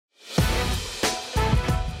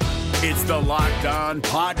It's the Locked On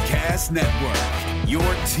Podcast Network, your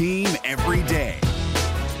team every day.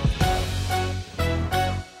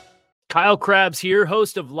 Kyle Krabs here,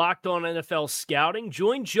 host of Locked On NFL Scouting.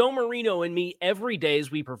 Join Joe Marino and me every day as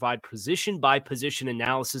we provide position-by-position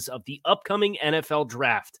analysis of the upcoming NFL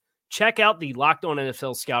Draft. Check out the Locked On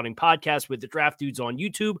NFL Scouting podcast with the Draft Dudes on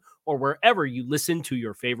YouTube or wherever you listen to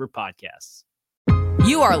your favorite podcasts.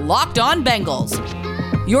 You are Locked On Bengals,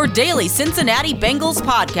 your daily Cincinnati Bengals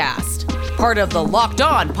podcast. Part of the Locked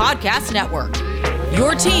On Podcast Network,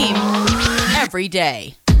 your team every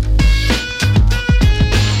day.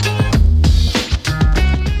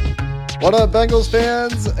 What up, Bengals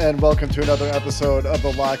fans, and welcome to another episode of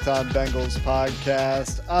the Locked On Bengals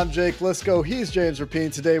podcast. I'm Jake Lisco. He's James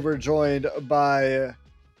Rapine. Today we're joined by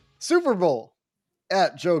Super Bowl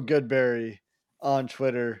at Joe Goodberry on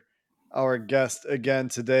Twitter, our guest again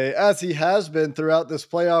today, as he has been throughout this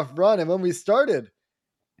playoff run. And when we started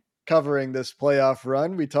covering this playoff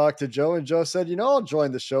run, we talked to Joe, and Joe said, I'll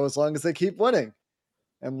join the show as long as they keep winning.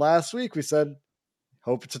 And last week we said,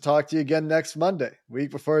 hope to talk to you again next Monday.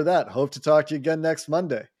 Week before that, hope to talk to you again next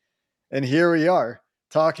Monday. And here we are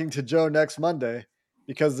talking to Joe next Monday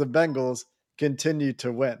because the Bengals continue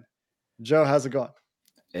to win. Joe, how's it going?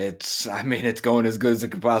 It's going as good as it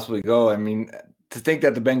could possibly go. I mean, to think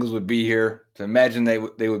that the Bengals would be here, to imagine they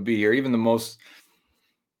would be here, even the most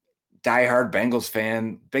diehard Bengals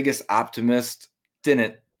fan, biggest optimist,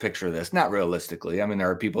 didn't picture this. Not realistically. I mean, there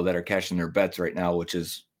are people that are cashing their bets right now, which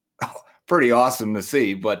is pretty awesome to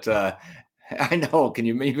see. But I know, can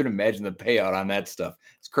you even imagine the payout on that stuff?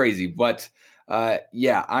 It's crazy. But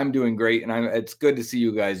yeah, I'm doing great, and it's good to see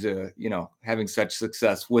you guys, having such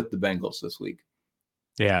success with the Bengals this week.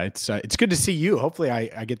 Yeah, it's good to see you. Hopefully,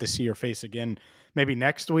 I get to see your face again, maybe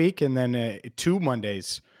next week, and then 2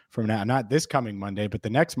 Mondays from now. Not this coming Monday, but the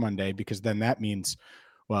next Monday, because then that means,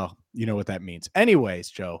 well, you know what that means. Anyways,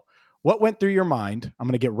 Joe, what went through your mind? I'm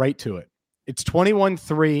going to get right to it. It's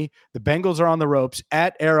 21-3. The Bengals are on the ropes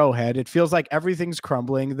at Arrowhead. It feels like everything's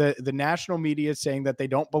crumbling. The national media is saying that they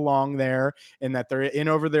don't belong there and that they're in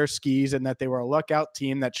over their skis and that they were a luck-out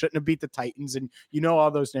team that shouldn't have beat the Titans. And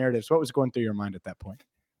all those narratives. What was going through your mind at that point?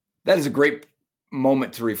 That is a great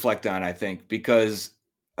moment to reflect on, I think, because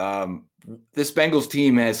this Bengals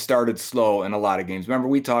team has started slow in a lot of games. Remember,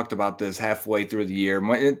 we talked about this halfway through the year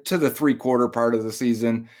to the 3/4 part of the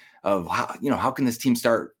season of how can this team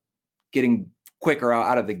start getting quicker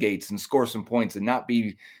out of the gates and score some points and not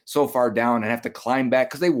be so far down and have to climb back,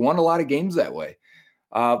 because they won a lot of games that way.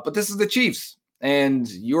 But this is the Chiefs, and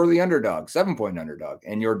you're the underdog, 7-point underdog,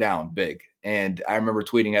 and you're down big. And I remember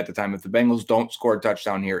tweeting at the time, if the Bengals don't score a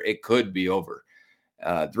touchdown here, it could be over.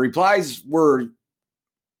 The replies were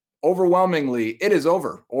overwhelmingly, it is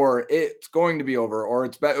over, or it's going to be over, or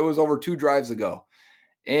it was over 2 drives ago.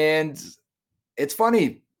 And it's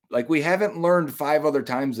funny. Like, we haven't learned 5 other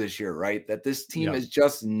times this year, right? That this team is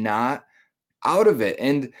just not out of it.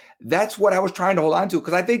 And that's what I was trying to hold on to,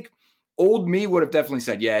 because I think old me would have definitely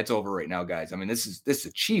said, yeah, it's over right now, guys. I mean, this is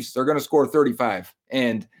the Chiefs. They're going to score 35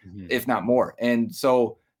 and if not more. And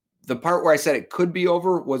so the part where I said it could be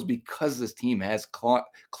over was because this team has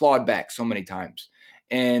clawed back so many times.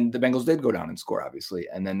 And the Bengals did go down and score, obviously.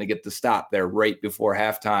 And then they get the stop there right before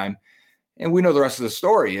halftime. And we know the rest of the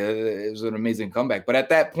story. It was an amazing comeback. But at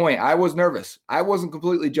that point, I was nervous. I wasn't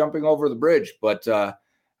completely jumping over the bridge, but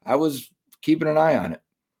I was keeping an eye on it.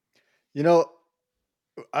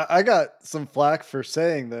 I got some flack for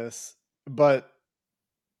saying this, but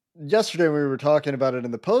yesterday when we were talking about it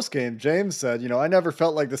in the postgame, James said, I never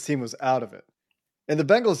felt like this team was out of it. And the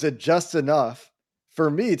Bengals did just enough for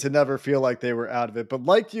me to never feel like they were out of it. But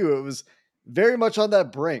like you, it was very much on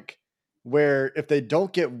that brink, where if they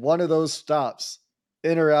don't get one of those stops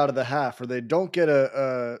in or out of the half, or they don't get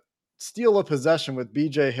a steal a possession with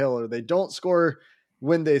BJ Hill, or they don't score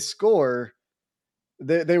when they score,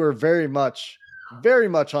 they were very much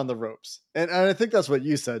on the ropes. And I think that's what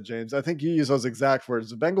you said, James. I think you used those exact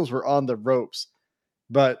words. The Bengals were on the ropes,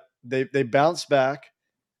 but they bounced back,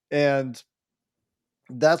 and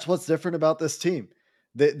that's what's different about this team.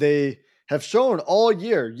 They have shown all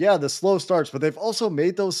year, the slow starts, but they've also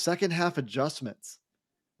made those second half adjustments,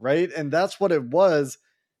 right? And that's what it was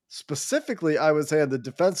specifically, I would say, on the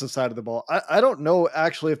defensive side of the ball. I don't know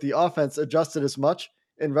actually if the offense adjusted as much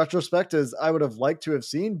in retrospect as I would have liked to have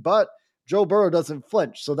seen, but Joe Burrow doesn't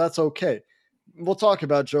flinch, so that's okay. We'll talk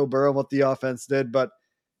about Joe Burrow and what the offense did, but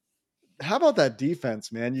how about that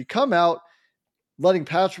defense, man? You come out letting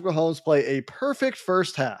Patrick Mahomes play a perfect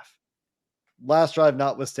first half, last drive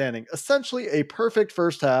notwithstanding, essentially a perfect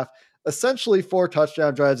first half, essentially 4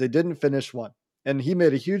 touchdown drives. They didn't finish one, and he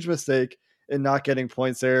made a huge mistake in not getting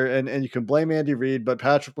points there. And you can blame Andy Reid, but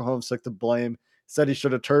Patrick Mahomes took the blame, said he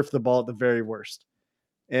should have turfed the ball at the very worst.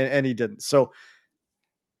 And he didn't. So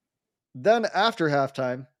then after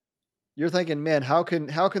halftime, you're thinking, man, how can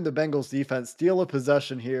the Bengals defense steal a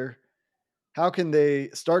possession here? How can they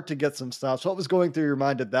start to get some stops? What was going through your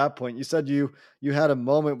mind at that point? You said you had a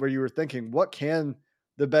moment where you were thinking, what can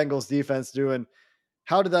the Bengals defense do? And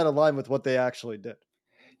how did that align with what they actually did?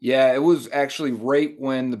 Yeah, it was actually right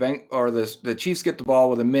when the Chiefs get the ball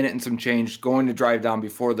with a minute and some change going to drive down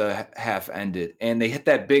before the half ended. And they hit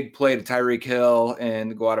that big play to Tyreek Hill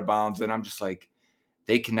and go out of bounds. And I'm just like,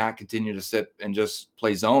 they cannot continue to sit and just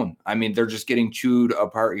play zone. I mean, they're just getting chewed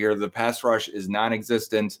apart here. The pass rush is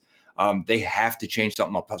non-existent. They have to change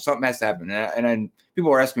something up. Something has to happen. And then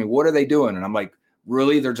people are asking me, what are they doing? And I'm like,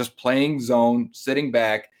 really? They're just playing zone, sitting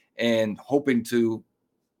back and hoping to,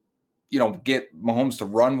 get Mahomes to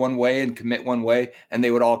run one way and commit one way, and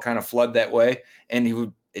they would all kind of flood that way.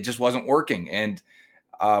 And it just wasn't working. And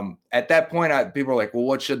at that point, people are like, well,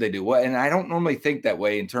 what should they do? And I don't normally think that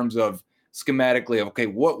way in terms of schematically of, okay,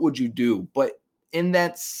 what would you do? But in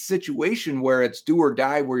that situation where it's do or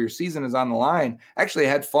die, where your season is on the line, actually I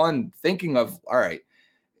had fun thinking of, all right,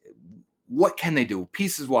 what can they do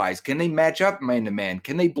pieces wise? Can they match up man to man?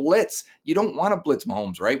 Can they blitz? You don't want to blitz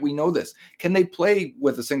Mahomes, right? We know this. Can they play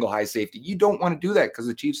with a single high safety? You don't want to do that because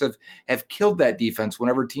the Chiefs have killed that defense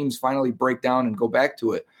whenever teams finally break down and go back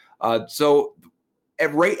to it. So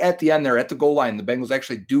right at the end there, at the goal line, the Bengals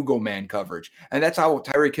actually do go man coverage. And that's how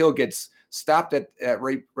Tyreek Hill gets stopped at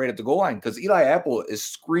right at the goal line, because Eli Apple is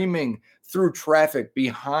screaming through traffic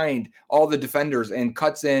behind all the defenders and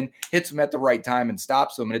cuts in, hits him at the right time and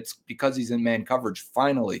stops him. And it's because he's in man coverage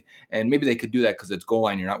finally. And maybe they could do that because it's goal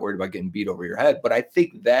line. You're not worried about getting beat over your head. But I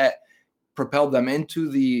think that propelled them into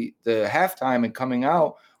the halftime and coming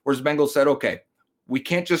out, whereas Bengals said, okay, we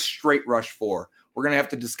can't just straight rush 4. We're going to have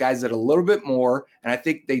to disguise it a little bit more. And I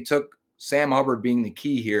think they took Sam Hubbard being the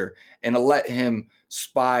key here and to let him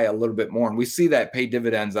spy a little bit more. And we see that pay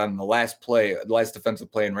dividends on the last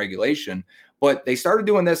defensive play in regulation. But they started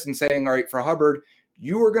doing this and saying, all right, for Hubbard,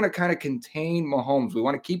 you are going to kind of contain Mahomes. We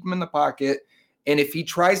want to keep him in the pocket. And if he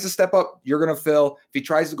tries to step up, you're going to fill. If he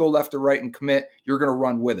tries to go left or right and commit, you're going to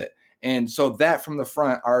run with it. And so that from the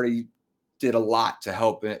front already did a lot to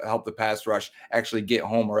help the pass rush actually get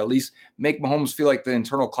home, or at least make Mahomes feel like the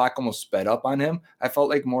internal clock almost sped up on him. I felt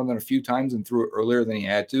like more than a few times and threw it earlier than he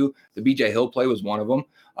had to. The BJ Hill play was one of them.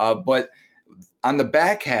 But on the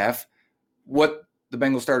back half, what the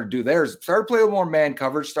Bengals started to do there is started to play a little more man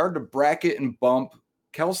coverage, started to bracket and bump.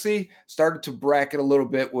 Kelsey started to bracket a little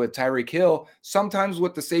bit with Tyreek Hill, sometimes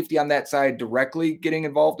with the safety on that side directly getting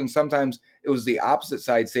involved, and sometimes it was the opposite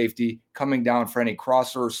side safety coming down for any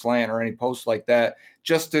crosser or slant or any post like that,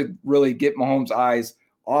 just to really get Mahomes' eyes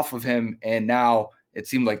off of him. And now it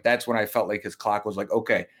seemed like that's when I felt like his clock was like,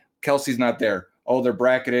 okay, Kelsey's not there. Oh, they're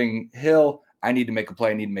bracketing Hill. I need to make a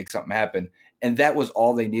play. I need to make something happen. And that was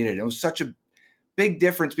all they needed. It was such a big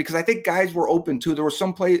difference because I think guys were open too. There were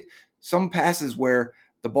some passes where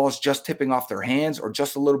the ball's just tipping off their hands or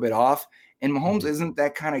just a little bit off. And Mahomes isn't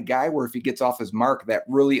that kind of guy where if he gets off his mark, that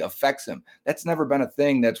really affects him. That's never been a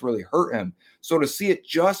thing that's really hurt him. So to see it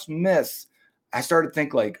just miss, I started to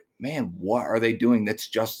think like, man, what are they doing that's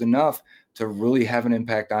just enough to really have an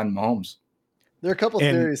impact on Mahomes? There are a couple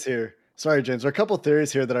theories here. Sorry, James. There are a couple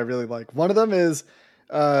theories here that I really like. One of them is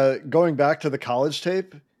going back to the college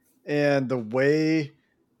tape and the way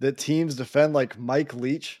that teams defend like Mike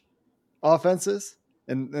Leach offenses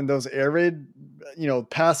and those air raid,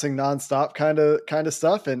 passing nonstop kind of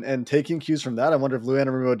stuff and taking cues from that. I wonder if Lou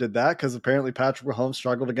Anarumo did that because apparently Patrick Mahomes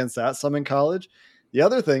struggled against that some in college. The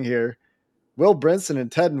other thing here, Will Brinson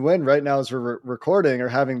and Ted and Wynn right now as we're recording are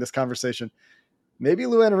having this conversation. Maybe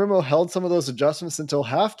Lou Anarumo held some of those adjustments until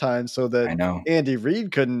halftime so that Andy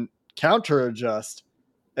Reid couldn't counter adjust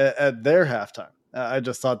at their halftime. I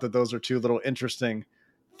just thought that those are two little interesting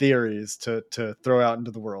theories to throw out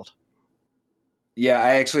into the world. Yeah,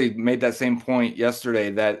 I actually made that same point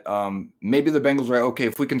yesterday that maybe the Bengals were okay,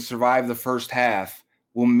 if we can survive the first half,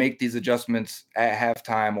 we'll make these adjustments at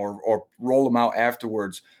halftime or roll them out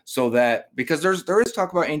afterwards so that because there is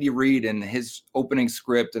talk about Andy Reid and his opening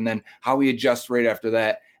script and then how he adjusts right after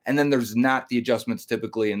that. And then there's not the adjustments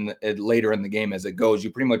typically later in the game as it goes.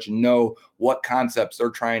 You pretty much know what concepts they're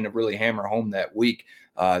trying to really hammer home that week.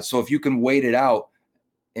 So if you can wait it out,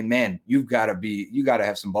 and man, you got to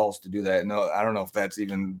have some balls to do that. No, I don't know if that's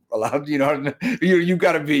even allowed. You've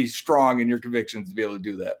got to be strong in your convictions to be able to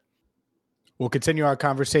do that. We'll continue our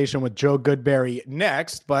conversation with Joe Goodberry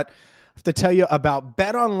next, but I have to tell you about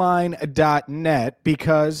betonline.net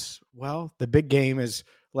because, well, the big game is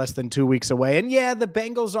less than 2 weeks away. And yeah, the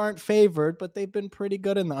Bengals aren't favored, but they've been pretty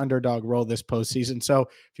good in the underdog role this postseason. So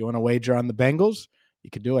if you want to wager on the Bengals, you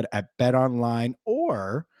can do it at Bet Online,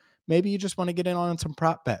 or maybe you just want to get in on some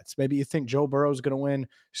prop bets. Maybe you think Joe Burrow is going to win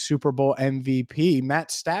Super Bowl MVP.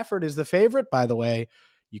 Matt Stafford is the favorite, by the way.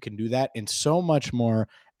 You can do that and so much more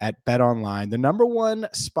at Bet Online, the number one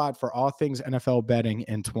spot for all things NFL betting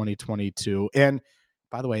in 2022. And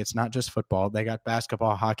by the way, it's not just football. They got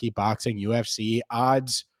basketball, hockey, boxing, UFC,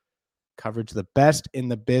 odds, coverage, the best in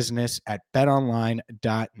the business at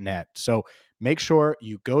betonline.net. So make sure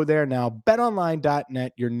you go there now.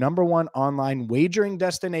 BetOnline.net, your number one online wagering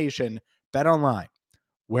destination. BetOnline,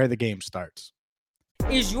 where the game starts.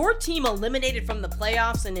 Is your team eliminated from the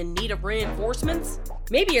playoffs and in need of reinforcements?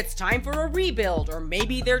 Maybe it's time for a rebuild, or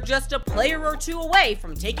maybe they're just a player or two away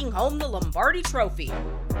from taking home the Lombardi Trophy.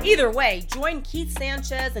 Either way, join Keith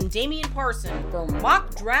Sanchez and Damian Parson for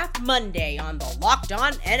Mock Draft Monday on the Locked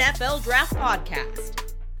On NFL Draft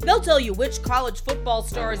Podcast. They'll tell you which college football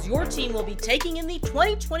stars your team will be taking in the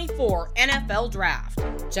 2024 NFL Draft.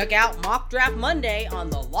 Check out Mock Draft Monday on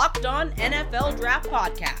the Locked On NFL Draft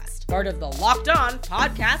Podcast, part of the Locked On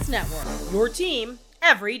Podcast Network, your team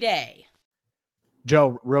every day.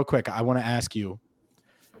 Joe, real quick, I want to ask you,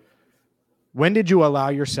 when did you allow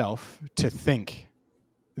yourself to think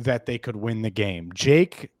that they could win the game?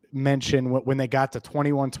 Jake mentioned when they got to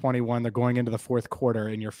 21-21, they're going into the fourth quarter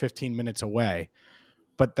and you're 15 minutes away,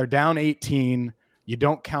 but they're down 18. You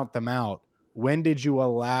don't count them out. When did you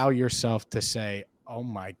allow yourself to say, oh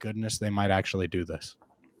my goodness, they might actually do this?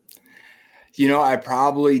 I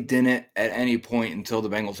probably didn't at any point until the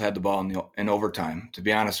Bengals had the ball in overtime, to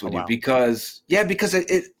be honest with you, because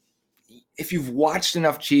if you've watched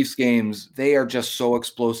enough Chiefs games, they are just so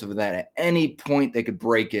explosive that at any point they could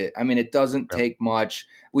break it. I mean, it doesn't take much.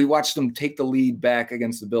 We watched them take the lead back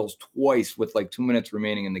against the Bills twice with like 2 minutes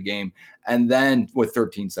remaining in the game, and then with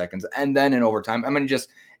 13 seconds, and then in overtime. I mean,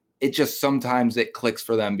 it just sometimes it clicks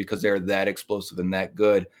for them because they're that explosive and that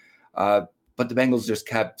good. But the Bengals just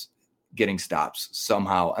kept getting stops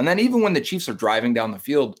somehow. And then even when the Chiefs are driving down the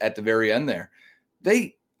field at the very end there,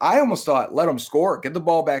 I almost thought, let them score, get the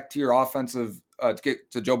ball back to your offensive, to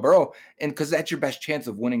get to Joe Burrow, and because that's your best chance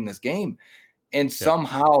of winning this game. And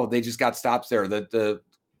somehow they just got stops there. The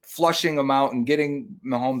flushing them out and getting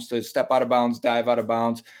Mahomes to step out of bounds, dive out of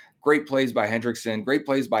bounds. Great plays by Hendrickson, great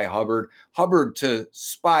plays by Hubbard. Hubbard to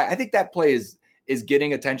spy. I think that play is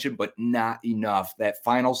getting attention, but not enough. That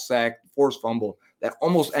final sack, forced fumble, that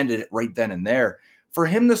almost ended it right then and there. For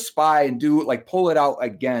him to spy and pull it out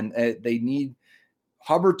again, they need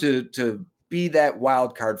Hubbard to be that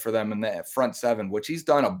wild card for them in that front seven, which he's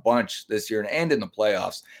done a bunch this year and in the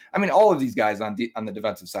playoffs. I mean, all of these guys on the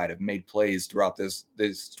defensive side have made plays throughout this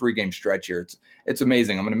 3-game stretch here. It's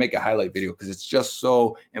amazing. I'm going to make a highlight video because it's just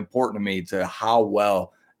so important to me to how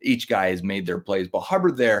well each guy has made their plays. But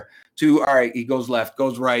Hubbard there all right, he goes left,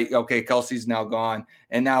 goes right. Okay, Kelsey's now gone.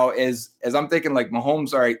 And now as I'm thinking like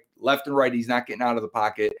Mahomes, all right, left and right, he's not getting out of the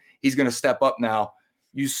pocket. He's going to step up now.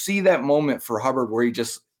 You see that moment for Hubbard where he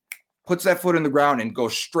just puts that foot in the ground and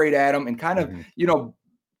goes straight at him and kind of,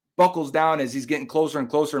 buckles down as he's getting closer and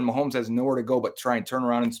closer, and Mahomes has nowhere to go but try and turn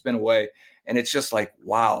around and spin away. And it's just like,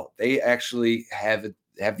 wow, they actually have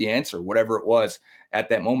the answer, whatever it was at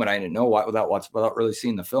that moment. I didn't know without really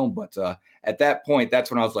seeing the film. But at that point, that's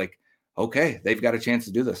when I was like, okay, they've got a chance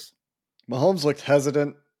to do this. Mahomes looked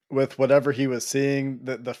hesitant with whatever he was seeing,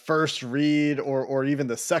 the first read or even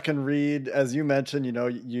the second read. As you mentioned,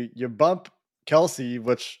 you bump Kelsey,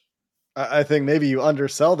 which I think maybe you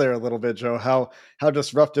undersell there a little bit, Joe, how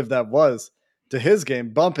disruptive that was to his game.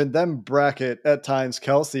 Bump and then bracket at times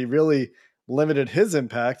Kelsey really limited his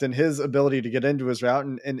impact and his ability to get into his route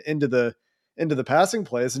and into the passing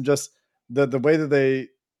plays, and just the way that they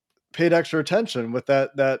paid extra attention with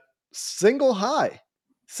that single high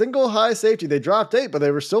safety. They dropped 8, but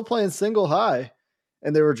they were still playing single high,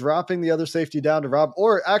 and they were dropping the other safety down to Rob.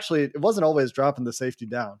 Or actually, it wasn't always dropping the safety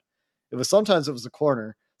down. Sometimes it was a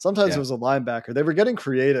corner. Sometimes it was a linebacker. They were getting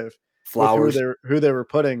creative. Flowers, with who they were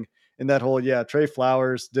putting in that hole. Yeah, Trey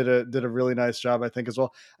Flowers did a really nice job, I think, as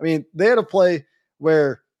well. I mean, they had a play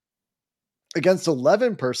where against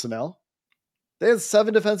 11 personnel, they had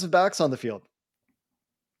 7 defensive backs on the field.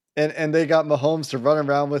 And they got Mahomes to run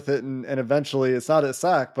around with it, and eventually it's not a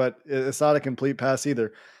sack, but it's not a complete pass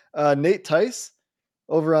either. Nate Tice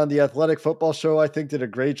over on the Athletic Football Show, I think, did a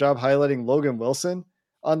great job highlighting Logan Wilson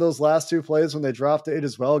on those last 2 plays when they dropped 8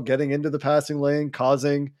 as well, getting into the passing lane,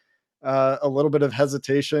 causing a little bit of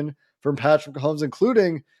hesitation from Patrick Mahomes,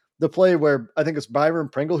 including the play where I think it's Byron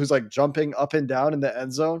Pringle who's like jumping up and down in the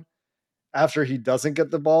end zone after he doesn't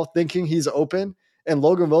get the ball, thinking he's open. And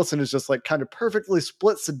Logan Wilson is just like kind of perfectly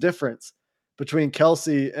splits the difference between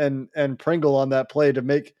Kelsey and Pringle on that play to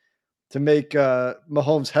make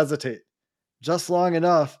Mahomes hesitate just long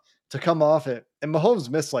enough to come off it. And Mahomes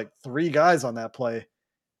missed like 3 guys on that play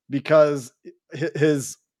because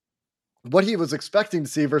his what he was expecting to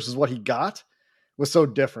see versus what he got was so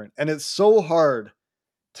different. And it's so hard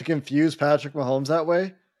to confuse Patrick Mahomes that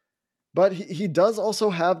way. But he does also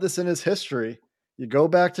have this in his history. You go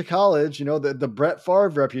back to college, the Brett Favre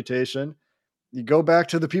reputation. You go back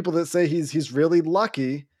to the people that say he's really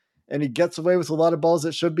lucky and he gets away with a lot of balls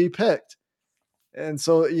that should be picked. And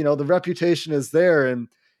so, the reputation is there. And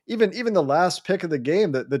even the last pick of the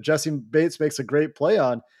game that Jesse Bates makes a great play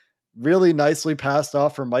on, really nicely passed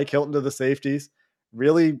off from Mike Hilton to the safeties,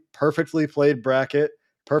 really perfectly played bracket,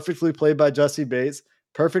 perfectly played by Jesse Bates,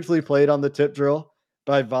 perfectly played on the tip drill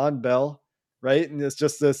by Von Bell, right? And it's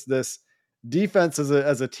just this defense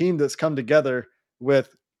as a team that's come together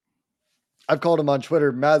with, I've called him on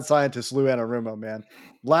Twitter, mad scientist Lou Anarumo, man.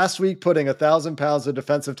 Last week, putting 1,000 pounds of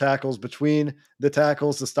defensive tackles between the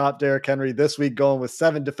tackles to stop Derrick Henry. This week, going with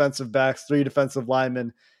 7 defensive backs, 3 defensive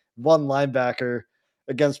linemen, 1 linebacker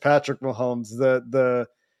against Patrick Mahomes. The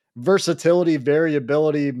versatility,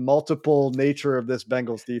 variability, multiple nature of this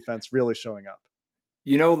Bengals defense really showing up.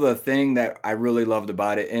 The thing that I really loved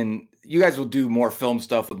about it, and you guys will do more film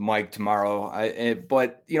stuff with Mike tomorrow,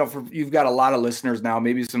 but you've got a lot of listeners now,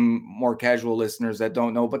 maybe some more casual listeners that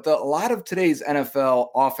don't know, but a lot of today's NFL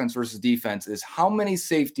offense versus defense is how many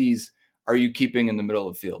safeties are you keeping in the middle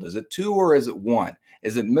of the field? Is it 2 or is it 1?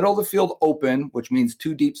 Is it middle of the field open, which means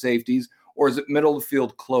 2 deep safeties, or is it middle of the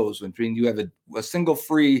field closed, which means you have a single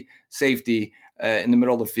free safety in the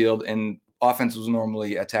middle of the field, and offenses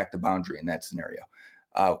normally attack the boundary in that scenario.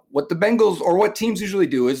 What the Bengals or what teams usually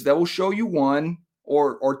do is they will show you 1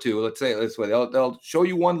 or 2. Let's say it this way. They'll show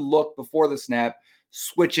you 1 look before the snap,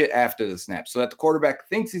 switch it after the snap, so that the quarterback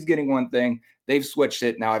thinks he's getting one thing. They've switched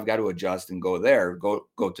it. Now I've got to adjust and go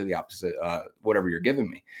to the opposite, whatever you're giving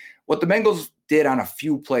me. What the Bengals did on a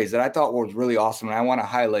few plays that I thought was really awesome, and I want to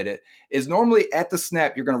highlight it, is normally at the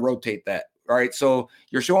snap, you're going to rotate that. All right. So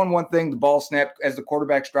you're showing one thing, the ball snap as the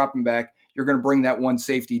quarterback's dropping back, you're going to bring that 1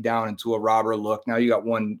 safety down into a robber look. Now you got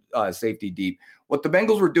 1 safety deep. What the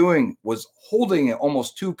Bengals were doing was holding it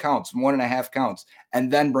almost 2 counts, 1.5 counts,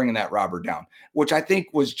 and then bringing that robber down, which I think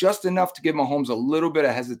was just enough to give Mahomes a little bit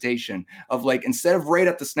of hesitation of like, instead of right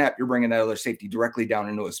at the snap, you're bringing that other safety directly down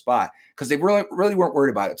into a spot because they really weren't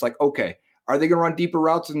worried about it. It's like, okay, are they going to run deeper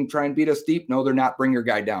routes and try and beat us deep? No, they're not. Bring your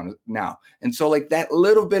guy down now. And so like that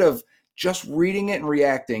little bit of just reading it and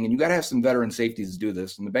reacting, and you got to have some veteran safeties to do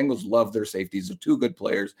this. And the Bengals love their safeties. They're 2 good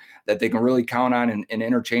players that they can really count on and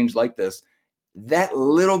interchange like this. That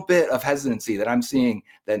little bit of hesitancy that I'm seeing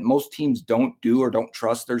that most teams don't do or don't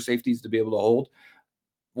trust their safeties to be able to hold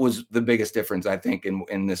was the biggest difference, I think,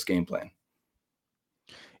 in this game plan.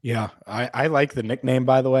 Yeah, I like the nickname,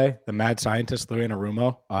 by the way, the mad scientist, Lou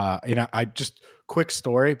Anarumo. I just quick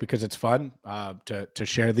story because it's fun to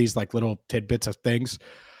share these like little tidbits of things.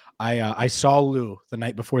 I saw Lou the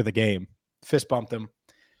night before the game, fist bumped him,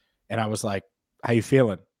 and I was like, "How you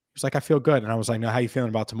feeling?" He was like, "I feel good." And I was like, "No, how you feeling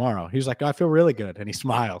about tomorrow?" He was like, "Oh, I feel really good." And he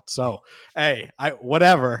smiled. So, hey, I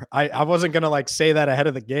wasn't going to like say that ahead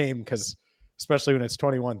of the game because especially when it's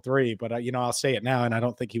 21-3, but I'll say it now and I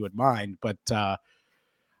don't think he would mind. But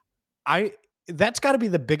that's got to be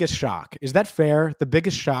the biggest shock. Is that fair? The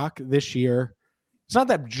biggest shock this year. It's not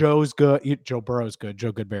that Joe's good. Joe Burrow's good.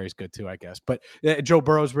 Joe Goodberry's good too, I guess. But Joe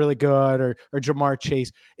Burrow's really good or Jamar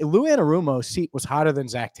Chase. Lou Anarumo's seat was hotter than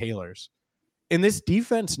Zach Taylor's. In this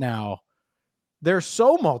defense now, they're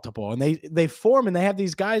so multiple, and they form, and they have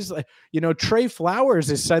these guys like, Trey Flowers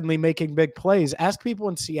is suddenly making big plays. Ask people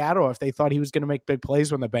in Seattle if they thought he was going to make big plays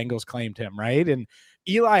when the Bengals claimed him, right? And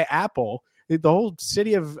Eli Apple, the whole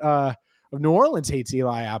city of New Orleans hates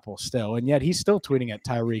Eli Apple still, and yet he's still tweeting at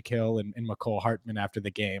Tyreek Hill and McCole Hartman after the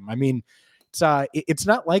game. I mean, it's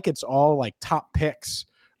not like it's all like top picks,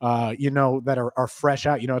 that are fresh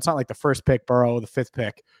out. It's not like the first pick Burrow, the 5th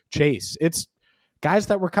pick Chase. It's guys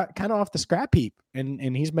that were kind of off the scrap heap,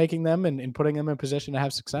 and he's making them and putting them in position to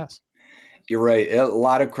have success. You're right. A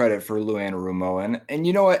lot of credit for Lou Anarumo. And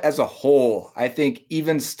you know what? As a whole, I think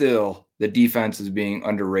even still, the defense is being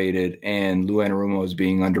underrated and Lou Anarumo is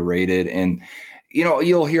being underrated. And,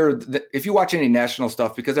 you'll hear if you watch any national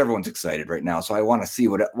stuff, because everyone's excited right now. So I want to see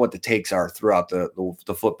what the takes are throughout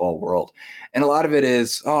the football world. And a lot of it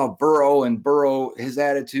is, Burrow, his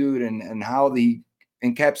attitude and how he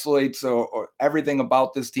encapsulates or everything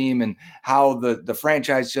about this team and how the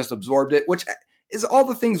franchise just absorbed it, which is all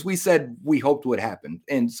the things we said we hoped would happen.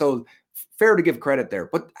 And so fair to give credit there.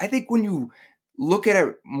 But I think when you look at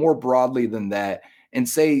it more broadly than that and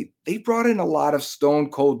say they brought in a lot of stone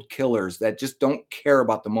cold killers that just don't care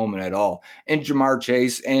about the moment at all. And Jamar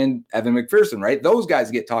Chase and Evan McPherson, right? Those guys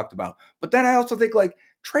get talked about. But then I also think like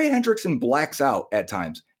Trey Hendrickson blacks out at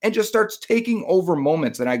times and just starts taking over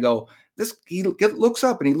moments. And I go, he looks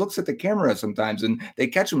up and he looks at the camera sometimes and they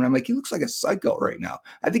catch him. And I'm like, he looks like a psycho right now.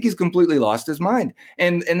 I think he's completely lost his mind.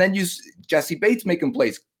 And then Jesse Bates making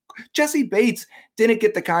plays. Jesse Bates didn't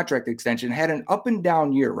get the contract extension, had an up and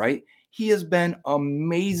down year, right? He has been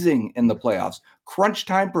amazing in the playoffs. Crunch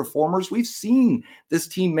time performers. We've seen this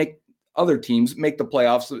team make other teams make the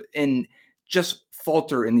playoffs and just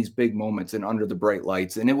falter in these big moments and under the bright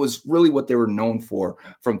lights. And it was really what they were known for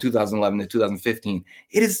from 2011 to 2015.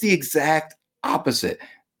 It is the exact opposite.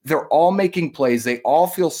 They're all making plays. They all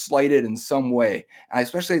feel slighted in some way,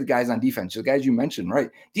 especially the guys on defense, the guys you mentioned, right?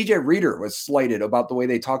 DJ Reader was slighted about the way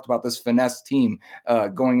they talked about this finesse team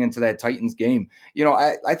going into that Titans game. You know,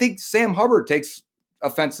 I think Sam Hubbard takes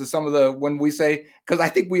offense to some of when we say, because I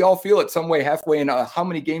think we all feel it some way halfway in how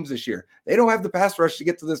many games this year. They don't have the pass rush to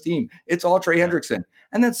get to this team. It's all Trey Hendrickson.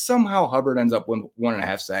 And then somehow Hubbard ends up with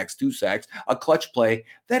 1.5 sacks, 2 sacks, a clutch play.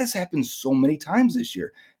 That has happened so many times this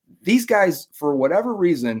year. These guys, for whatever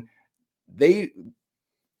reason,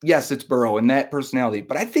 yes, it's Burrow and that personality,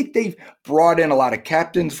 but I think they've brought in a lot of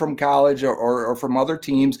captains from college or from other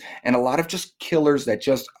teams and a lot of just killers that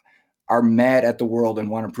just are mad at the world and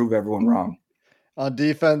want to prove everyone wrong. On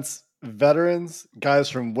defense, veterans, guys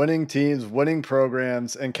from winning teams, winning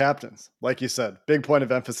programs, and captains. Like you said, big point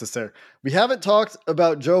of emphasis there. We haven't talked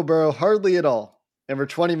about Joe Burrow hardly at all. And we're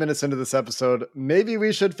 20 minutes into this episode. Maybe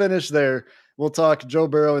we should finish there. We'll talk Joe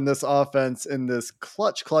Burrow in this offense in this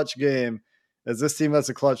clutch game, as this team has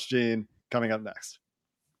a clutch gene, coming up next.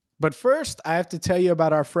 But first, I have to tell you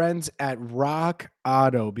about our friends at Rock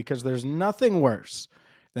Auto, because there's nothing worse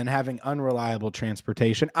than having unreliable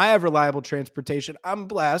transportation. I have reliable transportation. I'm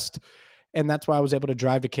blessed. And that's why I was able to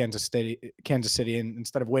drive to Kansas City, and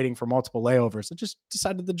instead of waiting for multiple layovers, I just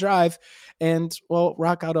decided to drive. And well,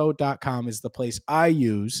 rockauto.com is the place I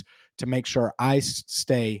use to make sure I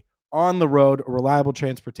stay on the road, reliable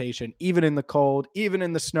transportation, even in the cold, even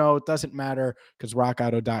in the snow. It doesn't matter, because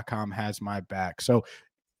rockauto.com has my back. So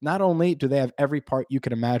not only do they have every part you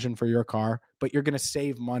can imagine for your car, but you're going to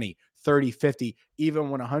save money, 30, 50, even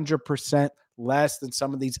 100% less than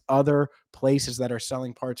some of these other places that are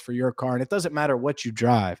selling parts for your car. And it doesn't matter what you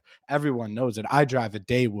drive. Everyone knows it. I drive a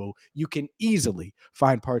Daewoo. You can easily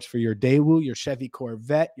find parts for your Daewoo, your Chevy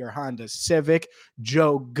Corvette, your Honda Civic,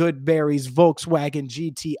 Joe Goodberry's Volkswagen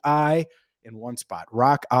GTI in one spot,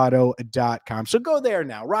 rockauto.com. So go there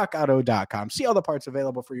now, rockauto.com. See all the parts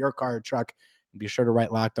available for your car or truck. And be sure to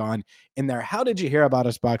write Locked On in there. How did you hear about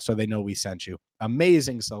us box so they know we sent you?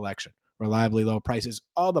 Amazing selection, reliably low prices,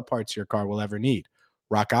 all the parts your car will ever need.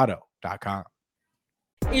 rockauto.com.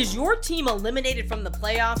 Is your team eliminated from the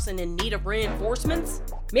playoffs and in need of reinforcements?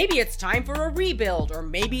 Maybe it's time for a rebuild, or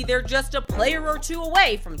maybe they're just a player or two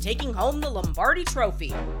away from taking home the Lombardi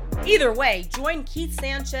Trophy. Either way, join Keith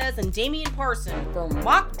Sanchez and Damian Parson for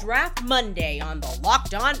Mock Draft Monday on the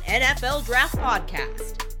Locked On NFL Draft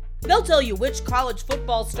Podcast. They'll tell you which college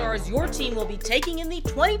football stars your team will be taking in the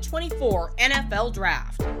 2024 NFL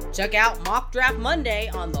Draft. Check out Mock Draft Monday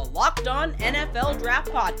on the Locked On NFL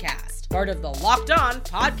Draft Podcast, part of the Locked On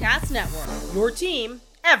Podcast Network, your team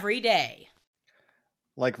every day.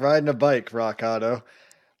 Like riding a bike, Rock Auto.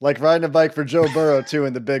 Like riding a bike for Joe Burrow, too,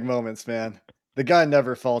 in the big moments, man. The guy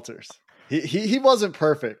never falters. He wasn't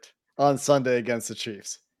perfect on Sunday against the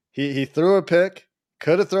Chiefs. He threw a pick,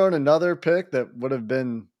 could have thrown another pick that would have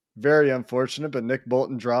been very unfortunate, but Nick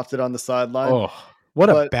Bolton dropped it on the sideline. Oh, what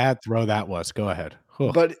a bad throw that was. Go ahead.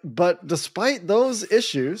 Oh. But despite those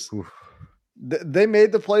issues, they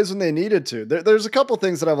made the plays when they needed to. There's a couple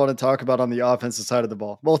things that I want to talk about on the offensive side of the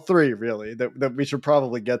ball. Well, 3 really that we should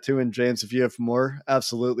probably get to. And James, if you have more,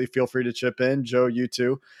 absolutely feel free to chip in. Joe, you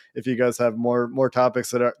too, if you guys have more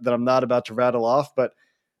topics that I'm not about to rattle off. But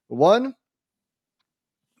 1,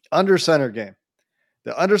 under center game.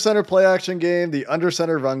 The under center play action game, the under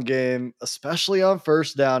center run game, especially on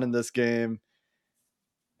first down in this game,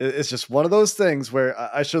 it's just one of those things where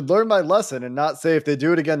I should learn my lesson and not say if they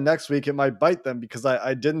do it again next week, it might bite them, because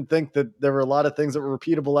I didn't think that there were a lot of things that were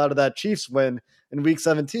repeatable out of that Chiefs win in week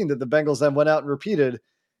 17 that the Bengals then went out and repeated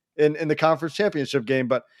in the conference championship game.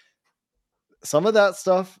 But some of that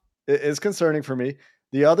stuff is concerning for me.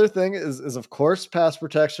 The other thing is of course, pass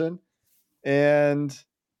protection. And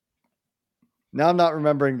now I'm not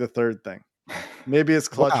remembering the third thing. Maybe it's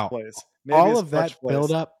clutch plays. Maybe all of that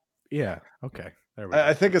build up. Yeah. Okay. There we go.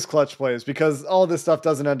 I think it's clutch plays because all this stuff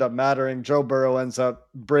doesn't end up mattering. Joe Burrow ends up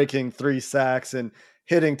breaking 3 sacks and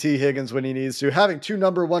hitting T. Higgins when he needs to. Having 2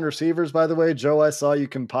 number 1 receivers, by the way, Joe, I saw you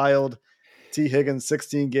compiled T. Higgins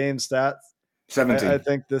 16 game stats. 17. I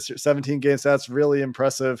think this year, 17 game stats, really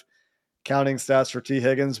impressive counting stats for T.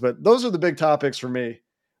 Higgins. But those are the big topics for me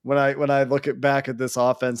when I look back at this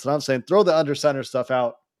offense. And I'm saying throw the under center stuff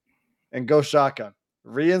out and go shotgun.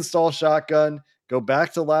 Reinstall shotgun. Go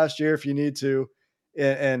back to last year if you need to.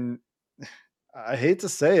 And I hate to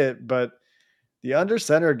say it, but the under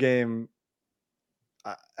center game,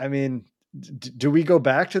 I mean, do we go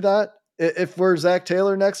back to that if we're Zach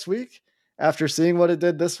Taylor next week after seeing what it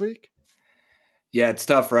did this week? Yeah, it's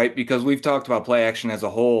tough, right? Because we've talked about play action as a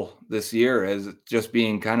whole this year as just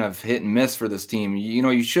being kind of hit and miss for this team.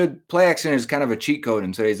 Play action is kind of a cheat code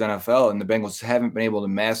in today's NFL, and the Bengals haven't been able to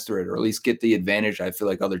master it or at least get the advantage I feel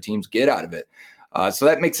like other teams get out of it. So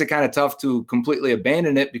that makes it kind of tough to completely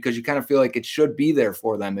abandon it because you kind of feel like it should be there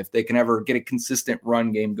for them if they can ever get a consistent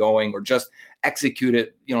run game going or just execute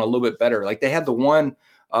it, a little bit better. Like they had the one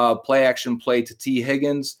play action play to T.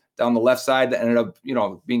 Higgins down the left side that ended up,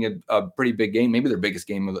 being a pretty big game, maybe their biggest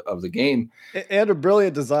game of the game. And a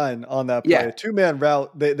brilliant design on that play. Yeah. 2-man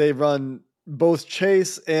route. They run both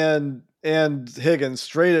Chase and Higgins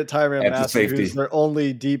straight at Tyrann Mathieu, who's their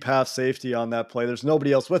only deep half safety on that play. There's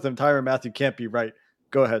nobody else with him. Tyrann Mathieu can't be right.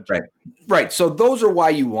 Go ahead, Joe. Right. So those are why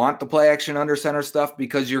you want the play action under center stuff,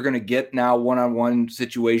 because you're going to get now one-on-one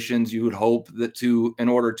situations you would hope that in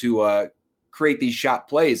order to create these shot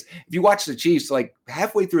plays. If you watch the Chiefs, like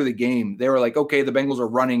halfway through the game, they were like, okay, the Bengals are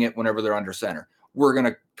running it whenever they're under center. We're going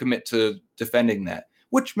to commit to defending that,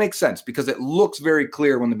 which makes sense because it looks very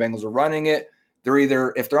clear when the Bengals are running it. They're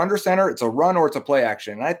either, if they're under center, it's a run or it's a play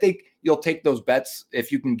action. And I think you'll take those bets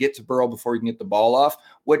if you can get to Burrow before you can get the ball off,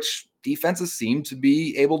 which defenses seem to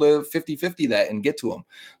be able to 50-50 that and get to them.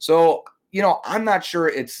 So, I'm not sure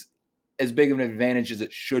it's as big of an advantage as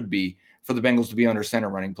it should be for the Bengals to be under center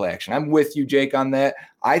running play action. I'm with you, Jake, on that.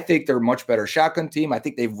 I think they're a much better shotgun team. I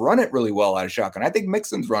think they've run it really well out of shotgun. I think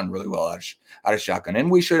Mixon's run really well out of shotgun.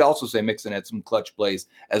 And we should also say Mixon had some clutch plays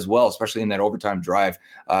as well, especially in that overtime drive.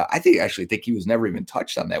 I think he was never even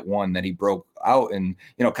touched on that one that he broke out and,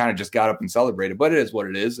 kind of just got up and celebrated. But it is what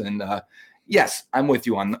it is. And yes, I'm with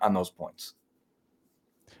you on those points.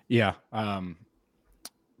 Yeah. I'm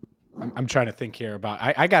trying to think here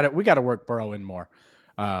about, we got to work Burrow in more.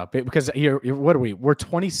 Because what are we? We're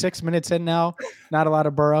 26 minutes in now. Not a lot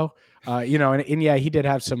of Burrow, and yeah, he did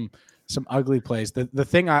have some ugly plays. The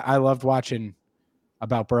thing I loved watching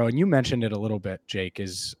about Burrow, and you mentioned it a little bit, Jake,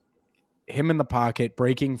 is him in the pocket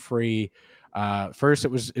breaking free. First,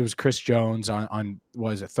 it was Chris Jones on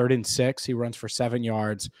was it 3rd and 6? He runs for 7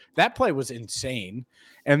 yards. That play was insane,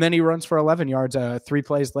 and then he runs for 11 yards. 3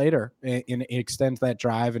 plays later, and extends that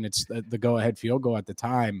drive, and it's the go ahead field goal at the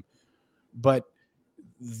time, but.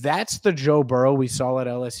 That's the Joe Burrow we saw at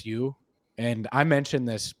LSU. And I mentioned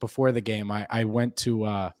this before the game. I went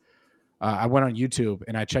on YouTube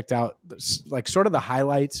and I checked out like sort of the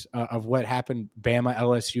highlights of what happened Bama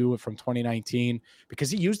LSU from 2019,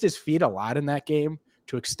 because he used his feet a lot in that game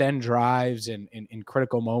to extend drives and in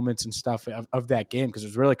critical moments and stuff of that game, because it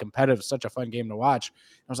was really competitive, such a fun game to watch.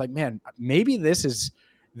 I was like, man, maybe this is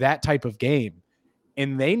that type of game.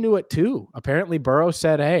 And they knew it too. Apparently Burrow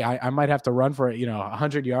said, hey, I might have to run for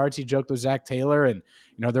 100 yards. He joked with Zach Taylor, and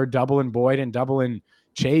they're doubling Boyd and doubling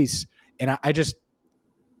Chase. And I just,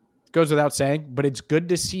 goes without saying, but it's good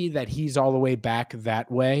to see that he's all the way back that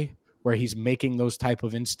way, where he's making those type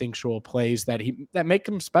of instinctual plays that make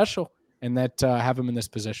him special and that have him in this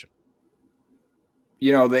position.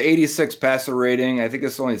 The 86 passer rating, I think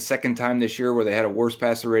it's only the second time this year where they had a worse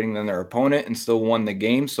passer rating than their opponent and still won the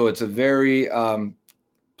game. So it's a very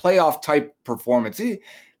playoff type performance.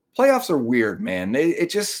 Playoffs are weird, man.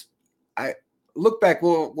 I look back.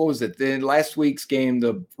 What was it? The last week's game,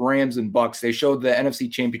 the Rams and Bucks, they showed the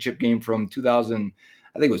NFC Championship game from 2000.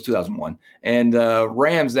 I think it was 2001. And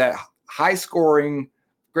Rams, that high scoring,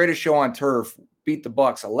 greatest show on turf, beat the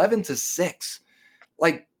Bucks 11-6.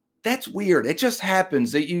 Like, that's weird. It just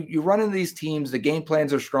happens that you run into these teams. The game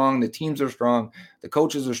plans are strong. The teams are strong. The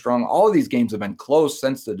coaches are strong. All of these games have been close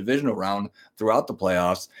since the divisional round throughout the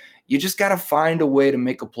playoffs. You just got to find a way to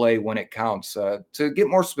make a play when it counts. To get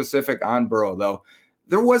more specific on Burrow, though,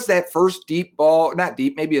 there was that first deep ball, not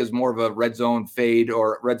deep, maybe it was more of a red zone fade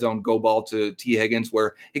or red zone go ball to T. Higgins,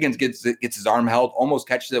 where Higgins gets his arm held, almost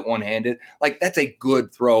catches it one-handed. Like, that's a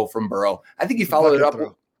good throw from Burrow. I think he followed it up.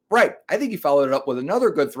 Right. I think he followed it up with another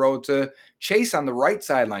good throw to Chase on the right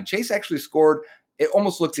sideline. Chase actually scored It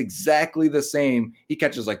almost looks exactly the same. He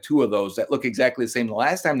catches like 2 of those that look exactly the same the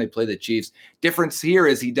last time they played the Chiefs. Difference here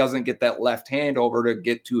is he doesn't get that left hand over to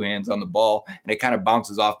get 2 hands on the ball, and it kind of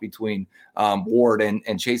bounces off between Ward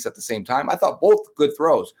and Chase at the same time. I thought both good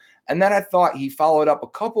throws. And then I thought he followed up a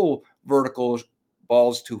couple vertical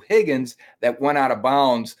balls to Higgins that went out of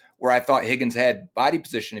bounds, where I thought Higgins had body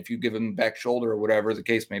position if you give him back shoulder or whatever the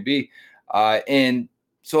case may be. And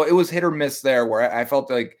so it was hit or miss there, where I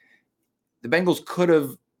felt like the Bengals could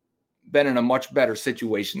have been in a much better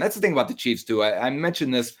situation. That's the thing about the Chiefs, too. I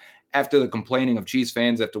mentioned this after the complaining of Chiefs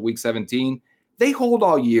fans after Week 17. They hold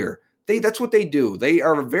all year. That's what they do. They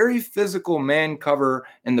are a very physical man cover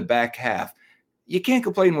in the back half. You can't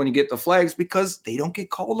complain when you get the flags because they don't get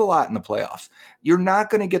called a lot in the playoffs. You're not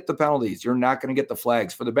going to get the penalties. You're not going to get the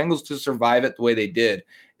flags. For the Bengals to survive it the way they did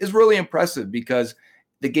is really impressive, because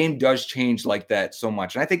the game does change like that so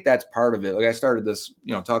much. And I think that's part of it. Like I started this,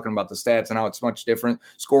 talking about the stats and how it's much different.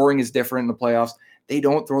 Scoring is different in the playoffs. They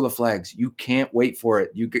don't throw the flags. You can't wait for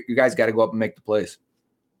it. You guys got to go up and make the plays.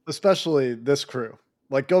 Especially this crew.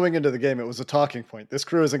 Like going into the game, it was a talking point. This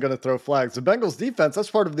crew isn't going to throw flags. The Bengals defense,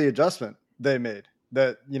 that's part of the adjustment they made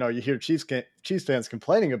that, you hear Chiefs fans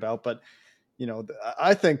complaining about. But,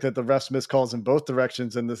 I think that the refs missed calls in both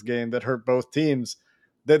directions in this game that hurt both teams.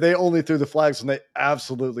 That they only threw the flags when they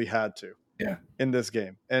absolutely had to in this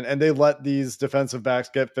game. And they let these defensive backs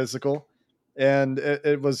get physical. And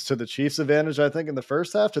it was to the Chiefs' advantage, I think, in the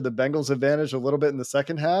first half, to the Bengals' advantage a little bit in the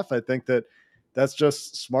second half. I think that's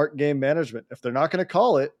just smart game management. If they're not going to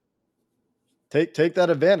call it, take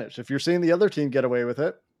that advantage. If you're seeing the other team get away with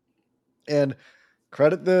it, and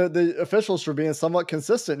credit the officials for being somewhat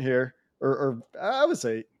consistent here, or I would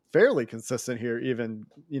say fairly consistent here, even,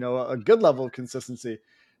 a good level of consistency.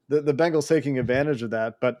 The Bengals taking advantage of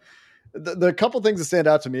that. But the couple things that stand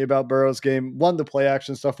out to me about Burrow's game, one, the play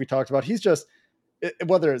action stuff we talked about. He's just,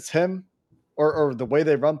 whether it's him or the way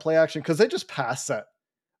they run play action, because they just pass set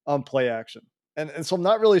on play action. And so I'm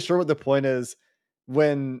not really sure what the point is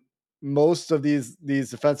when most of these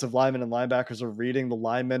defensive linemen and linebackers are reading the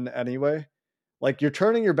linemen anyway. Like, you're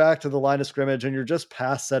turning your back to the line of scrimmage and you're just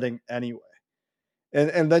pass setting anyway.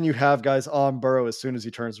 And then you have guys on Burrow as soon as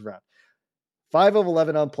he turns around. 5 of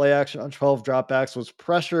 11 on play action on 12 dropbacks, was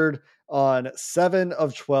pressured on 7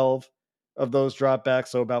 of 12 of those dropbacks.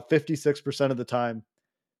 So about 56% of the time.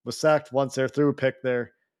 Was sacked once there, threw a pick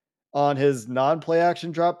there. On his non-play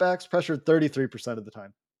action dropbacks, pressured 33% of the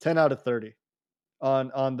time, 10 out of 30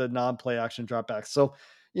 on the non-play action dropbacks. So,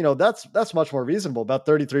 that's much more reasonable, about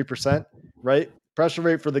 33%, right? Pressure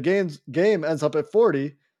rate for the game ends up at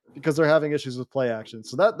 40 because they're having issues with play action.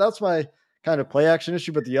 So that's my kind of play action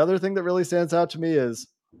issue. But the other thing that really stands out to me is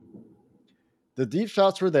the deep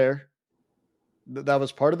shots were there. That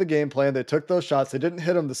was part of the game plan. They took those shots. They didn't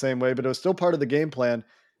hit them the same way, but it was still part of the game plan.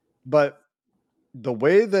 But the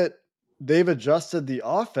way that they've adjusted the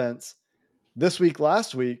offense this week,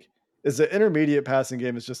 last week, is the intermediate passing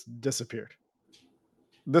game has just disappeared.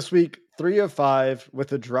 This week, 3 of 5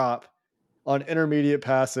 with a drop on intermediate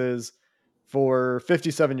passes for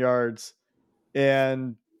 57 yards.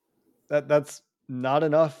 And that's not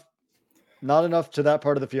enough to that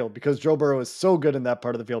part of the field, because Joe Burrow is so good in that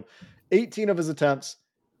part of the field. 18 of his attempts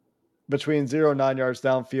between 0 and 9 yards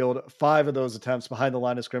downfield, 5 of those attempts behind the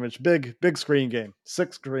line of scrimmage. Big screen game,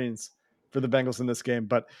 6 screens for the Bengals in this game.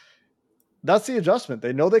 But that's the adjustment.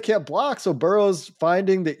 They know they can't block, so Burrow's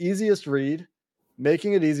finding the easiest read,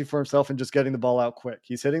 making it easy for himself, and just getting the ball out quick.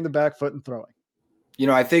 He's hitting the back foot and throwing.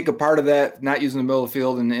 I think a part of that, not using the middle of the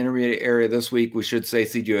field in the intermediate area this week, we should say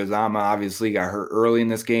C.J. Uzomah obviously got hurt early in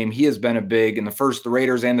this game. He has been in the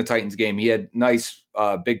Raiders and the Titans game. He had nice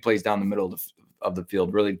big plays down the middle of the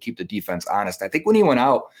field, really to keep the defense honest. I think when he went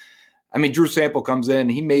out, Drew Sample comes in.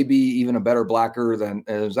 He may be even a better blocker than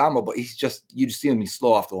Uzomah, but you just see him, he's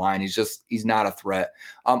slow off the line. He's not a threat.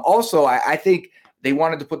 Also, I think they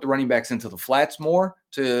wanted to put the running backs into the flats more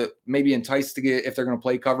to maybe entice to get, if they're going to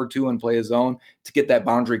play cover 2 and play a zone, to get that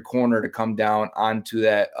boundary corner to come down onto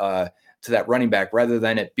that to that running back, rather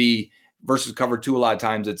than it be versus cover 2. A lot of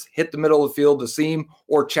times it's hit the middle of the field, the seam,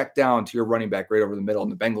 or check down to your running back right over the middle.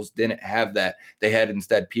 And the Bengals didn't have that. They had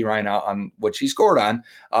instead P. Ryan out on which he scored on,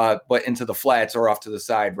 but into the flats or off to the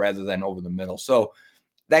side rather than over the middle. So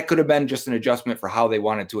that could have been just an adjustment for how they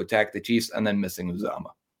wanted to attack the Chiefs, and then missing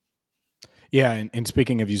Uzomah. Yeah, and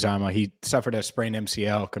speaking of Uzomah, he suffered a sprained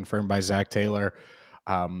MCL confirmed by Zach Taylor.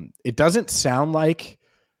 It doesn't sound like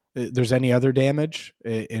there's any other damage,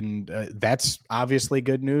 and that's obviously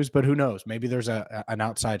good news, but who knows? Maybe there's an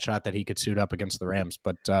outside shot that he could suit up against the Rams.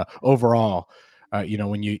 But overall,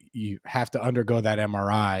 when you have to undergo that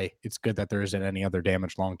MRI, it's good that there isn't any other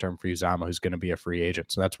damage long-term for Uzomah, who's going to be a free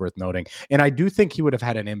agent. So that's worth noting. And I do think he would have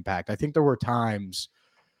had an impact. I think there were times,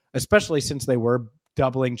 especially since they were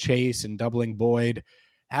doubling Chase and doubling Boyd,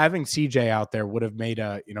 having CJ out there would have made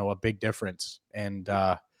a big difference. And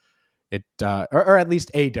or at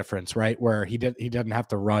least a difference, right? Where he doesn't have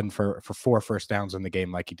to run for 4 first downs in the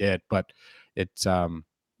game like he did, but it's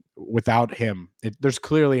without him, there's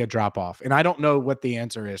clearly a drop off. And I don't know what the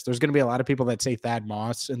answer is. There's going to be a lot of people that say Thad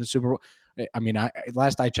Moss in the Super Bowl. I mean,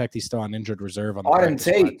 last I checked, he's still on injured reserve on the practice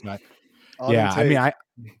squad. Yeah, I mean,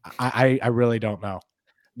 I really don't know.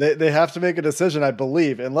 They have to make a decision, I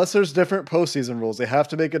believe, unless there's different postseason rules. They have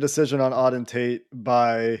to make a decision on Auden Tate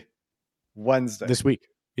by Wednesday this week.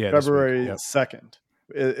 Yeah, February 2nd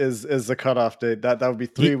is the cutoff date. That would be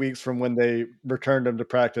 3 weeks from when they returned him to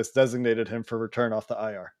practice, designated him for return off the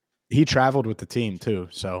IR. He traveled with the team too,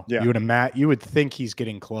 so yeah. You would think he's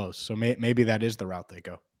getting close. So maybe that is the route they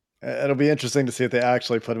go. It'll be interesting to see if they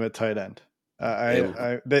actually put him at tight end.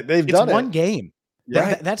 They've it's done one it. game.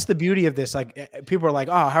 Yeah. That's the beauty of this. Like, people are like,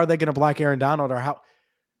 oh, how are they going to block Aaron Donald? Or how?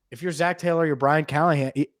 If you're Zach Taylor, you're Brian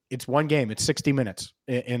Callahan, it's one game. It's 60 minutes,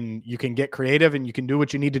 and you can get creative and you can do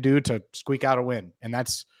what you need to do to squeak out a win. And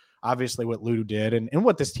that's obviously what Lou did, and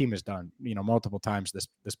what this team has done, multiple times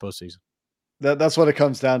this postseason. That's what it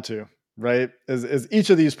comes down to, right? Is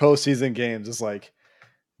each of these postseason games is like,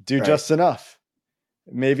 do just enough.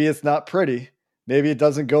 Maybe it's not pretty. Maybe it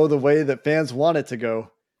doesn't go the way that fans want it to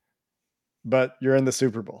go, but you're in the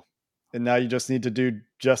Super Bowl, and now you just need to do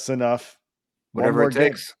just enough. Whatever it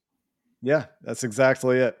takes. Yeah, that's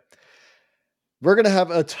exactly it. We're going to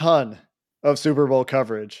have a ton of Super Bowl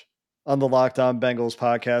coverage on the Locked On Bengals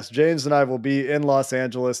podcast. James and I will be in Los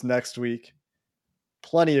Angeles next week.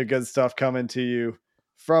 Plenty of good stuff coming to you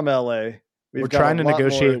from LA. We're trying to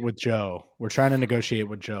negotiate with Joe.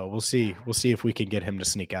 We'll see if we can get him to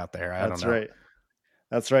sneak out there. I don't know.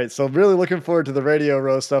 That's right. So really looking forward to the Radio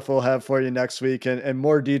Row stuff we'll have for you next week, and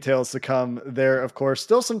more details to come there. Of course,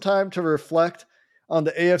 still some time to reflect on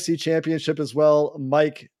the AFC Championship as well.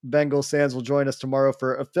 Mike Bengal Sands will join us tomorrow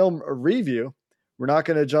for a film review. We're not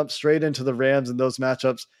going to jump straight into the Rams and those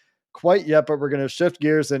matchups quite yet, but we're going to shift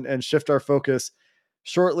gears and shift our focus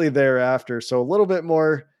shortly thereafter. So a little bit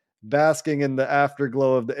more basking in the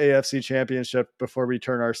afterglow of the AFC Championship before we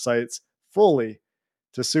turn our sights fully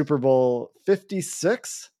to Super Bowl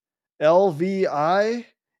 56, LVI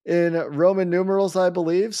in Roman numerals, I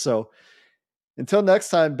believe. So until next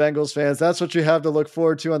time, Bengals fans, that's what you have to look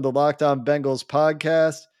forward to on the Locked On Bengals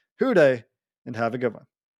podcast. Hooday, and have a good one.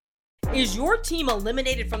 Is your team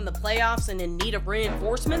eliminated from the playoffs and in need of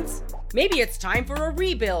reinforcements? Maybe it's time for a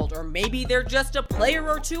rebuild, or maybe they're just a player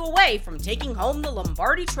or two away from taking home the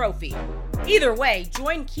Lombardi Trophy. Either way,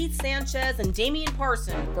 join Keith Sanchez and Damian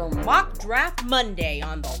Parson for Mock Draft Monday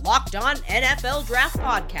on the Locked On NFL Draft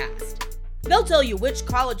Podcast. They'll tell you which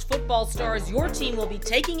college football stars your team will be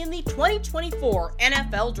taking in the 2024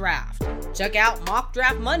 NFL Draft. Check out Mock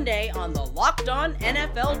Draft Monday on the Locked On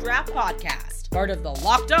NFL Draft Podcast, part of the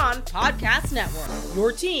Locked On Podcast Network,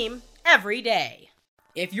 your team every day.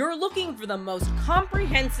 If you're looking for the most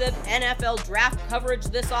comprehensive NFL draft coverage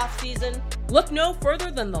this offseason, look no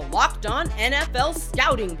further than the Locked On NFL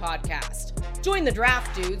Scouting Podcast. Join the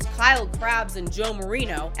draft dudes, Kyle Krabs and Joe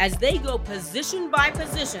Marino, as they go position by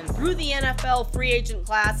position through the NFL free agent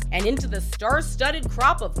class and into the star-studded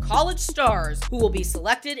crop of college stars who will be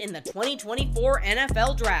selected in the 2024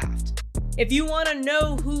 NFL Draft. If you want to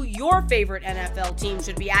know who your favorite NFL team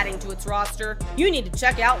should be adding to its roster, you need to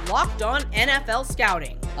check out Locked On NFL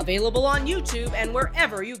Scouting, available on YouTube and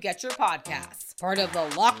wherever you get your podcasts. Part of the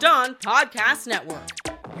Locked On Podcast Network,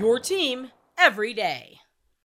 your team every day.